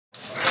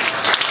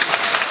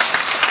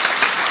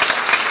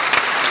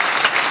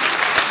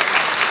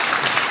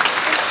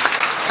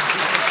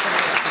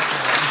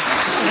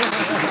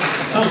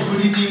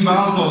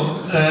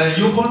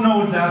you all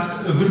know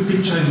that a good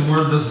picture is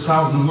worth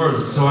 1,000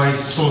 words, so I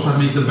thought I'd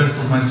make the best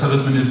of my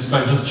 7 minutes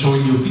by just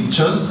showing you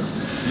pictures.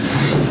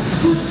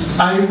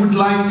 I would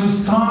like to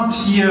start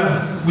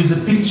here with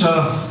a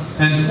picture,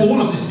 and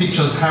all of these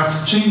pictures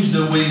have changed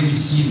the way we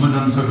see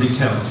modern public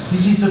health.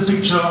 This is a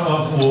picture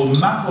of a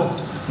map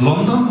of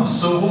London, of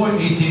Soho,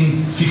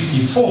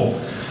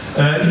 1854.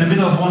 In the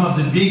middle of one of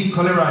the big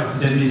cholera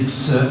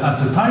epidemics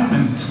at the time,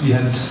 and we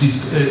had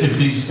these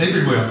epidemics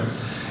everywhere.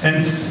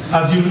 And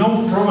as you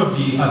know,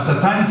 probably at the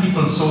time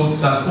people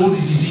thought that all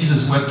these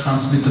diseases were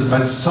transmitted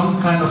by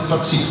some kind of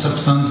toxic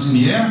substance in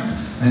the air,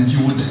 and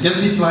you would get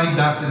it like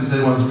that, and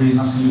there was really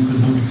nothing you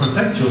could do to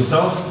protect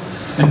yourself.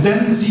 And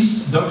then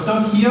this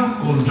doctor here,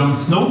 called John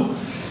Snow,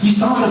 he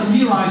started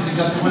realizing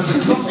that there was a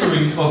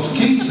clustering of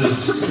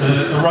cases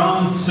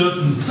around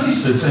certain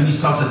places, and he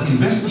started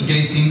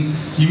investigating.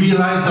 He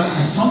realized that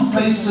in some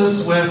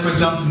places where, for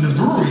example, in the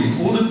brewery,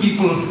 all the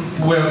people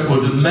who were, or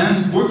the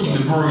men working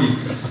in the brewery,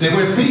 they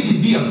were paid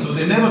in beer, so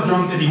they never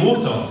drank any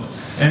water,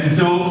 and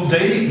so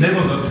they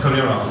never got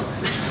cholera.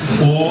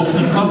 Or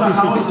in other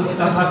houses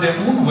that had their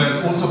own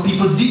well, also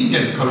people did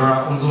get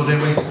cholera, although they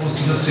were exposed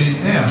to the same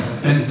air.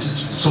 And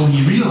so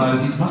he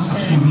realized it must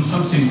have to do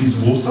something with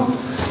water,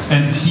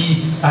 and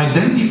he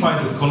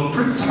identified the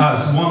culprit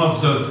as one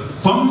of the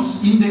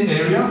pumps in the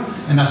area,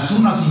 and as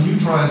soon as he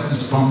neutralized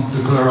this pump,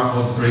 the cholera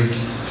outbreak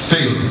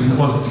failed. And it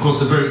was, of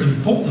course, a very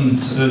important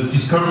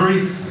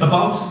discovery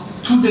about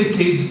 2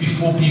 decades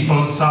before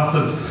people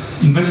started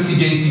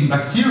investigating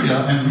bacteria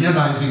and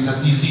realizing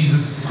that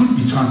diseases could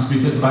be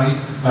transmitted by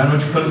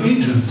biological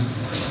agents.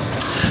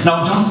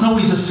 Now, John Snow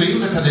is a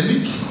failed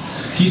academic.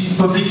 His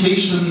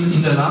publication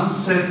in the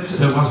Lancet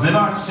was never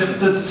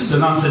accepted. The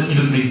Lancet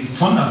even made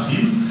fun of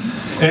him.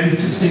 And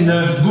in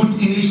a good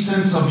English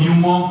sense of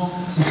humor,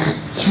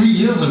 3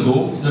 years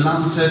ago, the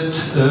Lancet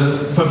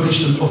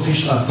published an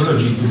official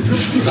apology to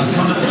him. That's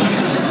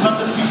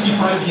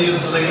 155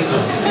 years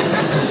later.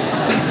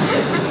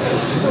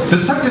 The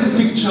second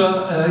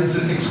picture is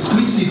an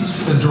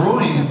exquisite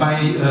drawing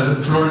by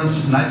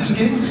Florence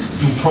Nightingale.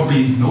 You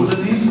probably know the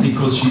name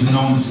because she's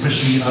known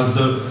especially as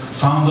the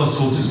founder,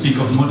 so to speak,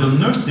 of modern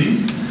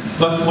nursing.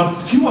 But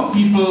what fewer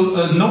people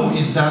know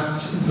is that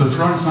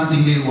Florence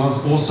Nightingale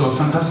was also a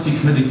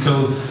fantastic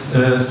medical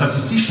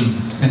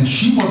statistician. And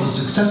she was a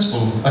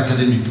successful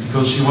academic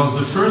because she was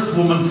the first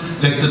woman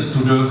elected to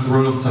the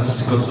Royal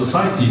Statistical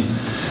Society.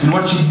 And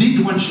what she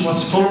did when she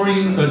was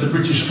following the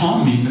British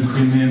Army in the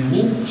Crimean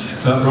War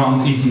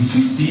around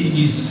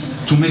 1850 is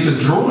to make a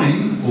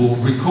drawing or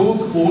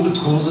record all the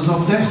causes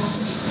of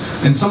death.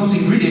 And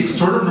something really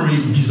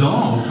extraordinary,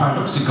 bizarre, or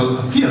paradoxical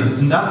appeared,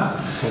 and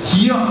that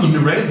here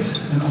in red,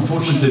 and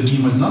unfortunately the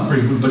beam was not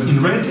very good, but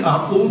in red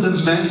are all the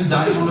men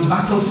dying on the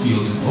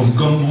battlefield of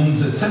gun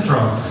wounds,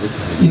 etc.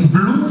 In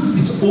blue,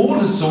 it's all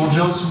the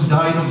soldiers who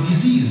died of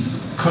disease,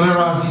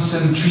 cholera,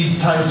 dysentery,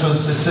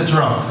 typhus,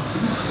 etc.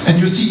 And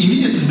you see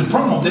immediately the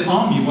problem of the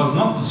army was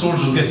not the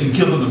soldiers getting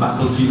killed on the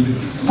battlefield.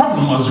 The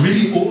problem was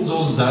really all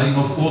those dying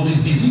of all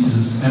these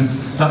diseases, and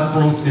that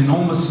brought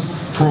enormous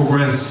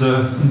progress,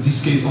 in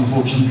this case,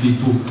 unfortunately,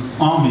 to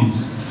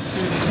armies.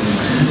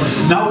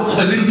 Now,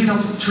 a little bit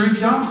of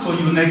trivia for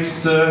you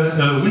next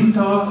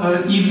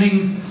winter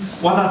evening.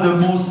 What are the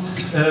most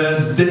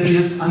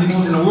deadliest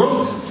animals in the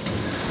world?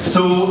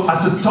 So,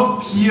 at the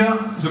top here,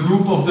 the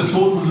group of the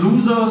total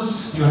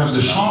losers. You have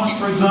the shark,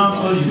 for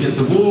example, you get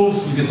the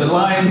wolf, you get the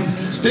lion.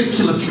 They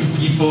kill a few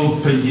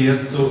people per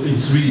year, so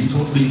it's really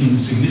totally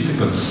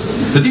insignificant.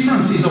 The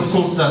difference is, of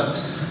course, that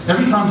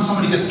every time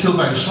somebody gets killed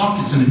by a shark,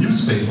 it's in the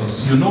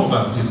newspapers, you know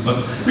about it,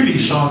 but really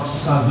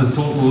sharks are the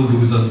total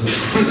losers.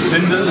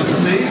 Then the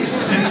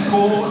snakes and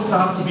coals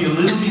start to be a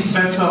little bit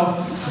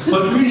better,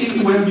 but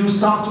really where you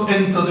start to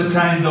enter the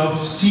kind of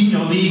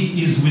senior league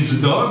is with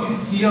the dog.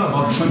 Here,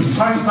 about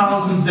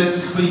 25,000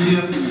 deaths per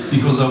year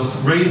because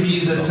of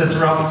rabies,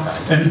 etc.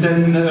 And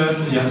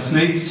then,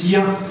 snakes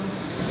here.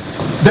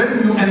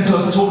 Then you enter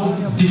a total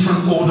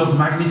different order of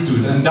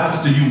magnitude, and that's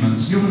the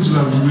humans. Humans who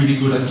are really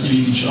good at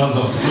killing each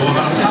other. So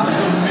about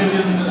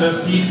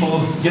 500,000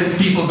 people get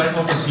people by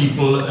other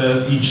people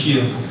each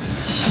year.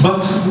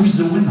 But who is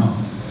the winner?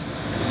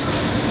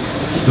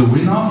 The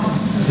winner,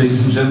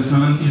 ladies and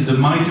gentlemen, is the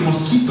mighty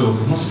mosquito.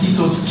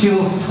 Mosquitoes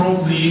kill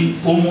probably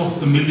almost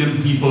 1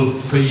 million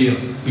people per year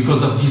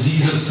because of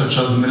diseases such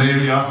as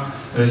malaria,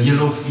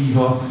 yellow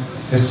fever,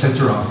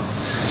 etc.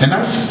 And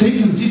I've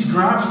taken this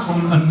graph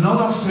from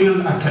another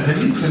failed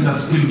academic, and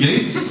that's Bill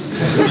Gates,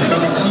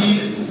 because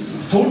he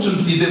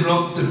fortunately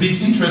developed a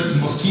big interest in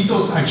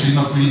mosquitoes, actually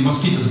not really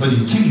mosquitoes, but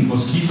in killing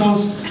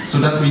mosquitoes, so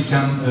that we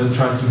can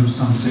try to do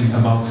something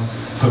about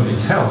public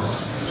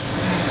health.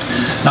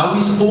 Now,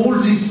 with all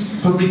this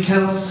public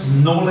health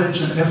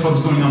knowledge and efforts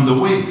going on the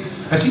way,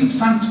 I think it's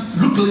time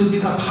to look a little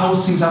bit at how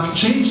things have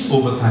changed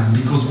over time,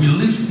 because we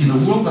live in a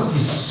world that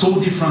is so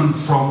different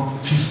from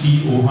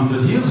 50 or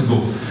 100 years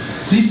ago.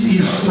 This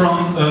is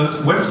from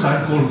a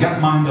website called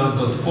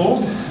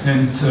gapminder.org,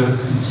 and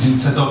it's been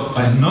set up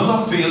by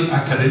another failed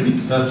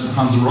academic, that's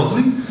Hans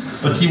Rosling,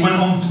 but he went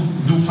on to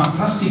do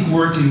fantastic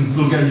work in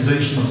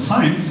vulgarization of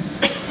science.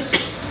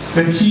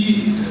 And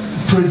he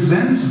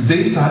presents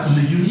data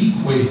in a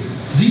unique way.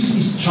 This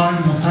is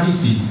child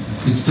mortality.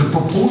 It's the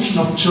proportion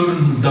of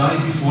children who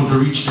die before they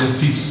reach their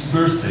 5th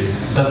birthday.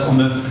 That's on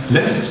the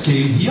left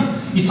scale here.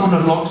 It's on a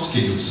log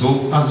scale.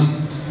 So as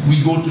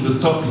we go to the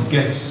top, it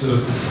gets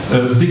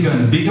bigger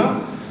and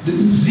bigger.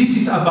 This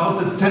is about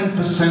the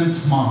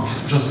 10% mark.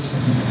 Just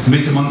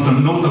make a mental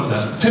note of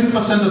that.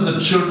 10% of the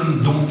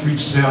children don't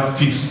reach their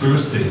 5th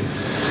birthday.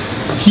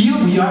 Here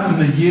we are in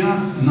the year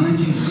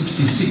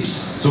 1966,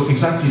 so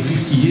exactly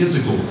 50 years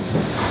ago.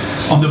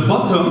 On the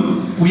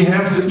bottom, we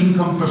have the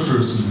income per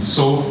person,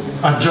 so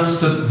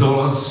adjusted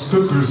dollars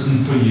per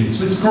person per year.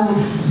 So it's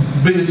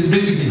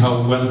basically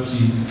how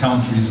wealthy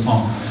countries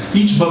are.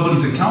 Each bubble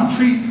is a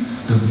country.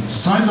 The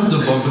size of the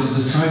bubble is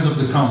the size of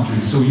the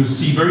country. So you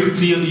see very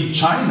clearly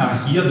China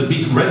here, the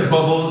big red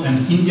bubble,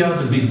 and India,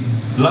 the big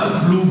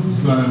light blue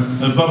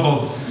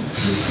bubble.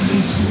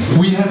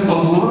 We have a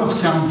lot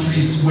of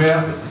countries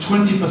where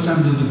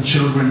 20% of the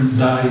children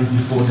die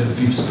before their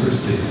 5th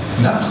birthday.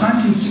 That's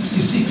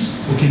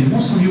 1966. Okay,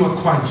 most of you are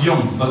quite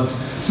young, but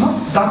it's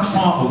not that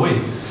far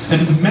away.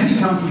 And many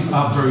countries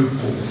are very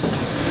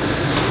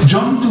poor.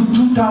 Jump to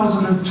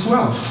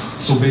 2012,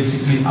 so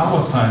basically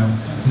our time.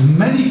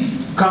 Many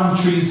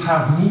countries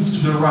have moved to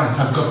the right,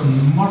 have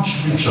gotten much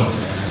richer.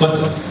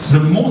 But the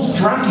most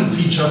striking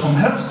feature from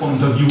health's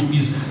point of view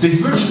is there's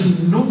virtually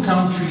no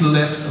country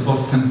left above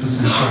 10%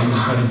 child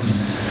mortality.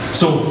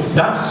 So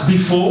that's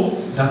before,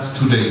 that's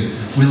today.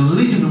 We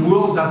live in a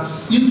world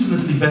that's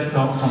infinitely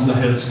better from the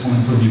health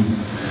point of view.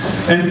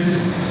 And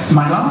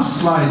my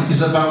last slide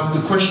is about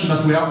the question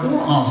that we are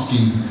all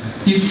asking.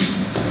 If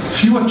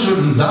fewer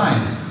children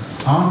die,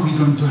 are we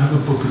going to have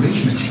a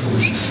population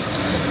explosion?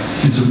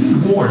 It's a real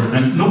war,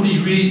 and nobody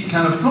really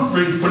it's not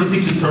very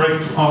politically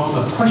correct to ask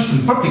that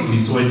question publicly,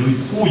 so I do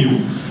it for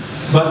you.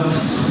 But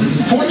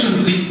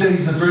fortunately, there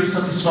is a very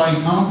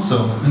satisfying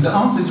answer, and the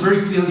answer is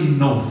very clearly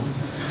no.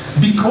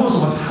 Because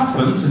what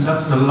happens, and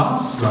that's the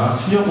last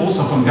graph here,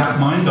 also from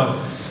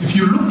Gapminder, if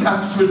you look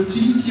at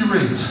fertility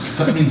rate,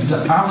 that means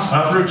the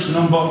average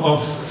number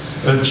of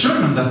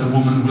children that a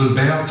woman will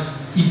bear,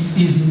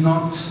 it is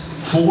not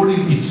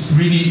falling, it's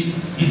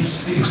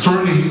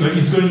extraordinary,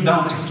 it's going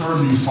down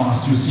extraordinarily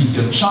fast. You see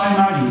here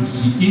China, you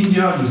see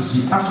India, you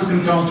see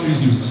African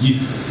countries, you see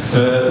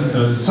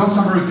South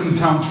American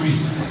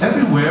countries.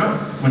 Everywhere,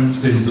 when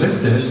there is less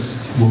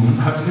deaths, women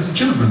have less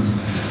children.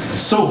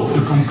 So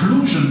the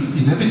conclusion,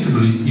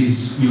 inevitably,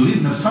 is we live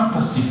in a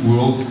fantastic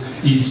world.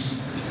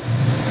 It's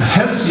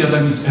healthier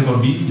than it's ever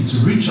been, it's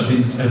richer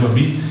than it's ever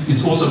been.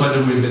 It's also, by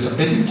the way, better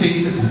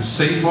educated, it's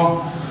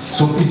safer.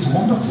 So it's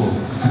wonderful,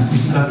 and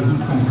isn't that a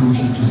good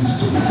conclusion to this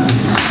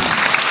story?